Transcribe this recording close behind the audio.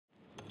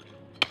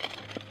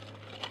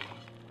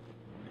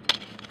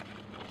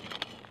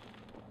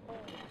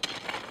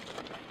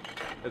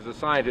As a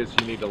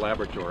scientist, you need a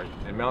laboratory,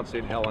 and Mount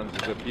St. Helens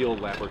is a field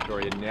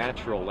laboratory, a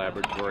natural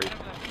laboratory,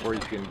 where you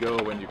can go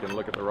and you can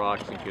look at the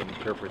rocks and you can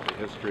interpret the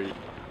history,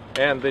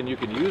 and then you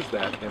can use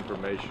that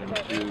information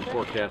to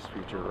forecast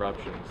future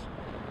eruptions.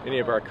 Many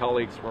of our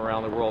colleagues from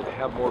around the world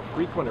have more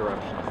frequent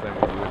eruptions than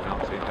we do at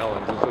Mount St.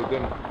 Helens, and so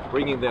then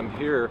bringing them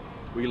here,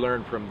 we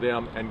learn from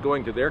them, and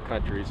going to their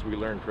countries, we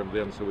learn from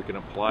them, so we can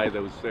apply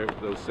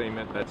that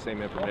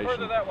same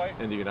information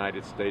in the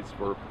United States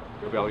for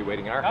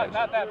evaluating our hedge.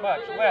 Not that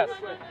much, less.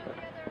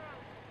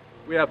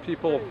 We have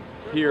people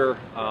here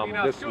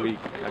this week,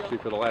 actually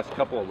for the last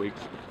couple of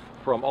weeks,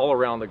 from all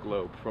around the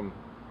globe, from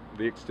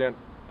the extent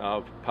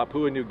of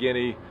Papua New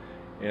Guinea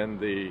in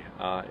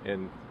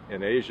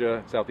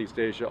Asia, Southeast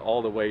Asia,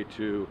 all the way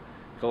to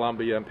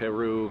Colombia and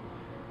Peru,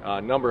 a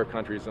number of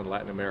countries in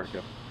Latin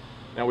America.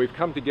 Now we've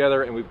come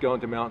together and we've gone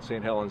to Mount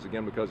St. Helens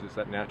again because it's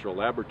that natural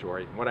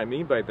laboratory. What I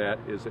mean by that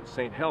is at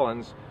St.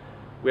 Helens,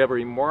 we have a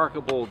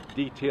remarkable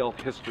detailed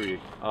history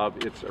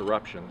of its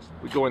eruptions.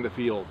 We go in the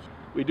field,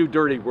 we do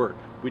dirty work,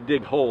 we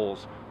dig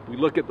holes, we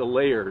look at the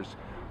layers,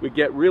 we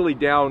get really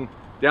down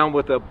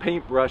with a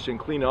paintbrush and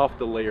clean off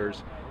the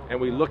layers, and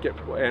we look at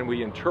and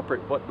we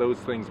interpret what those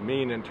things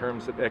mean in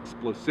terms of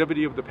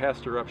explosivity of the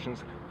past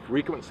eruptions,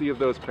 frequency of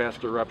those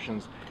past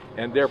eruptions,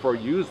 and therefore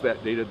use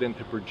that data then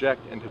to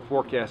project and to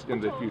forecast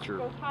in the future.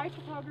 Both high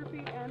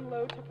topography and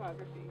low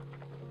topography.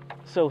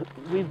 So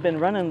we've been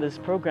running this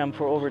program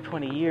for over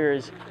 20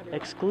 years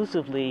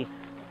exclusively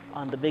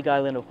on the Big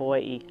Island of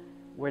Hawaii,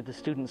 where the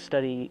students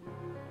study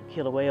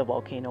Kilauea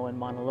volcano and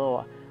Mauna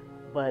Loa.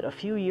 But a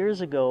few years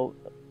ago,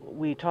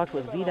 we talked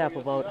with VDAP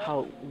about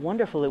how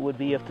wonderful it would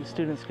be if the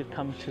students could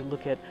come to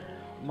look at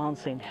Mount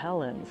St.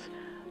 Helens,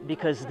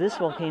 because this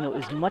volcano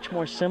is much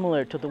more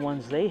similar to the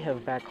ones they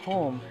have back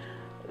home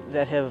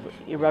that have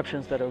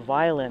eruptions that are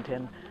violent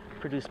and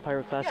produce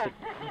pyroclastic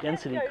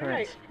density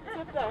currents.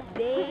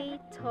 They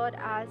taught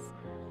us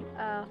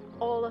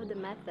all of the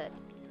method,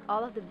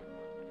 all of the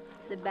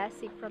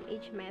basic from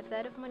each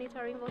method of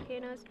monitoring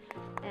volcanoes,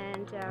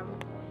 and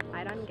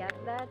I don't get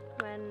that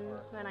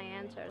when I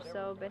enter,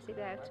 so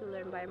basically I have to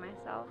learn by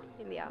myself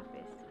in the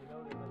office.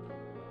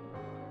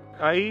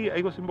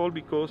 I was involved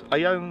because I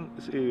am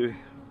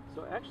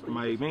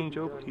my main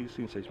job is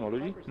in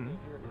seismology,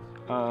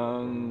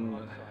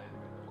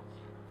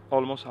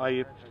 almost I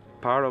am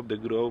part of the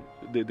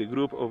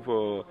group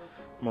of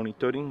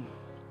monitoring,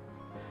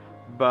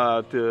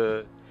 but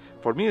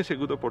for me it's a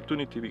good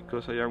opportunity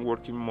because I am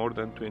working more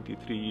than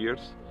 23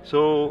 years.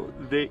 So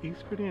the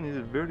experience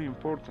is very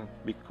important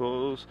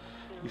because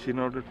it's in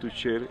order to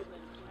share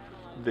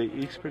the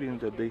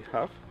experience that they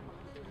have,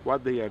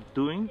 what they are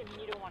doing,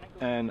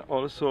 and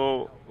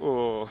also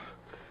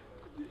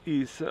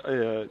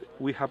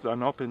we have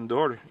an open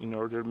door in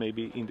order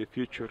maybe in the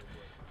future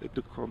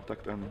to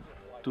contact and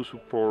to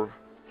support.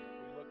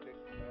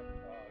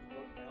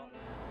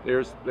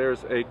 There's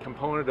a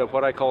component of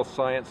what I call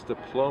science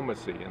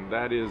diplomacy, and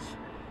that is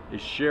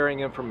sharing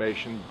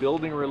information,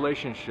 building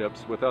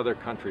relationships with other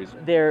countries.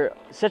 They're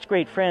such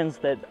great friends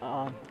that,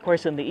 of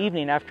course, in the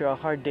evening after a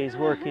hard day's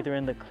work, either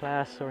in the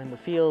class or in the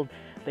field,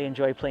 they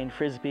enjoy playing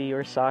frisbee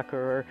or soccer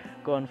or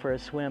going for a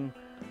swim.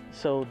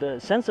 So the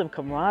sense of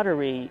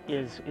camaraderie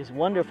is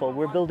wonderful.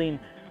 We're building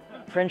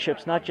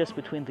friendships not just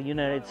between the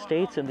United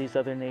States and these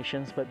other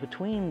nations, but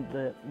between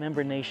the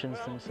member nations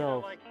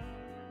themselves.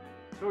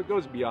 So it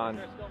goes beyond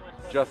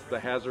just the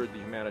hazard, the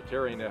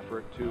humanitarian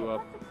effort, to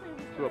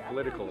a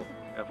political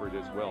effort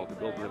as well, to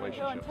build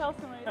relationships.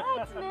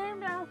 It's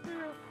named after.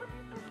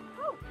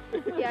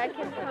 Yeah, I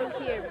can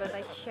come here, but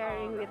like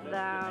sharing with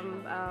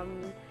them,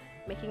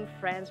 making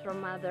friends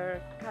from other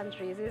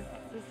countries is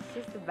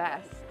just the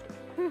best.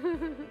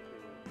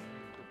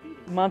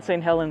 Mount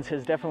St. Helens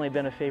has definitely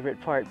been a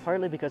favorite part,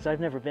 partly because I've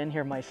never been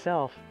here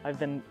myself. I've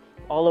been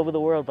all over the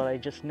world, but I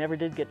just never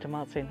did get to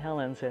Mount St.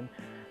 Helens, and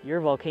your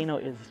volcano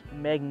is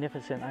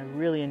magnificent. I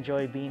really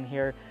enjoy being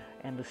here,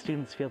 and the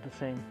students feel the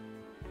same.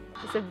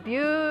 It's a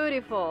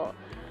beautiful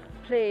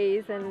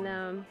place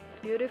and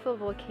beautiful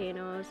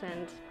volcanoes,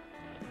 and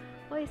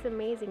well, it's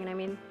amazing. And I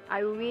mean,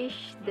 I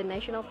wish the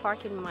national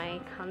park in my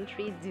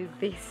country do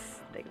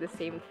this, like the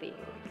same thing.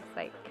 It's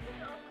like,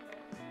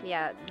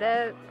 yeah,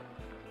 the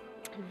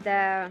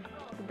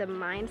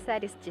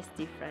mindset is just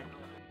different.